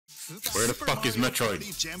Where the fuck is Metroid?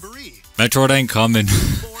 Metroid ain't coming.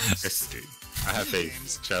 Yes, dude. I have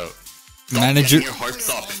faith. Show. Manage your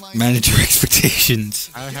expectations.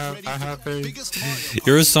 I have faith.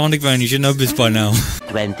 You're a Sonic fan, you should know this by now.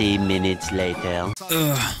 20 minutes later.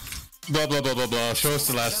 Blah blah blah blah blah. Show us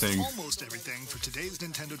the last thing. Almost everything for today's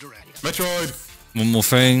Nintendo Direct. Metroid. One more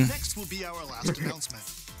thing. Next will be our last announcement.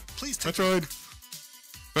 Please take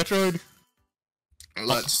Metroid.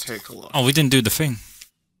 Let's take a look. Oh, we didn't do the thing.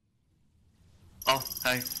 Oh,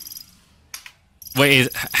 hey. Wait,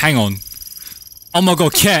 hang on. Oh my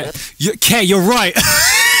god, Cat! Cat, you're right! Wait,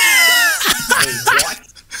 what?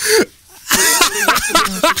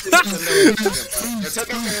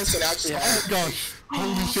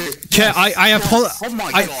 Holy shit. Cat, I apologize. Oh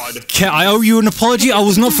my god. Cat, I owe you an apology. I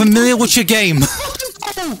was not familiar with your game.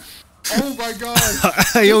 Oh my god.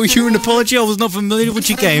 I owe you an apology. I was not familiar with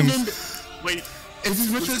your game. Wait.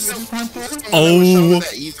 Is this Metroid Prime 4?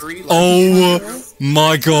 Oh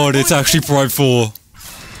my god, it's actually Prime 4.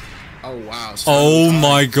 Oh wow. Oh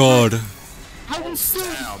my god. I was still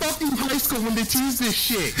in fucking high school when they teased this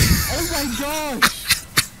shit. Oh my gosh.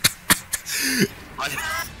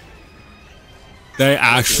 They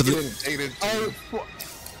actually...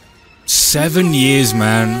 7 years,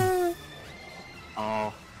 man.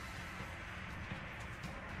 Oh.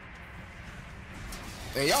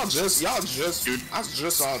 Hey, y'all just, dude, I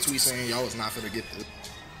just saw a tweet saying y'all was not gonna get this.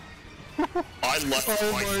 I left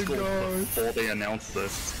high school before they announced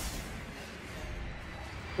this.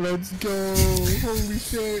 Let's go. Holy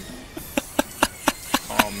shit.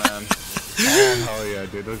 Oh man. Oh hell yeah,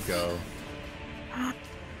 dude. Let's go.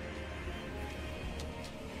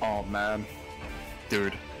 Oh man.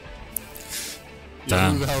 Dude.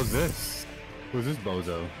 Damn. Who the hell is this? Who's this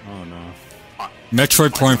bozo? Oh no.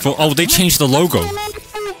 Metroid Prime 4. Oh, they changed the logo.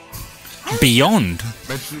 Beyond.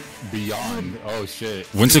 Beyond. Oh shit.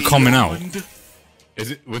 When's it coming out?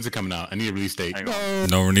 Is it? When's it coming out? I need a release date.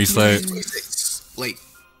 No release date. Late.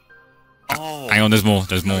 Oh. Hang on, there's more.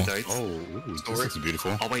 There's more. Oh, ooh, this looks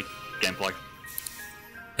beautiful. Oh wait, gameplay.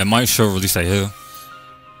 It might show release date here.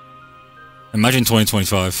 Imagine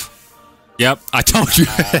 2025. Yep, I told you.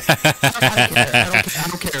 I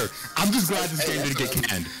don't care. I'm just glad this game didn't get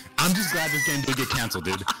canned. I'm just glad this game didn't get cancelled,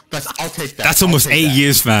 dude. I'll take that. That's almost 8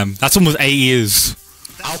 years, fam. That's almost 8 years.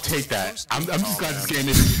 I'll take that. I'm just glad this game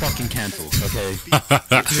isn't fucking cancelled, okay?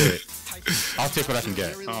 I'll take what I can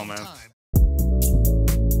get. Oh man.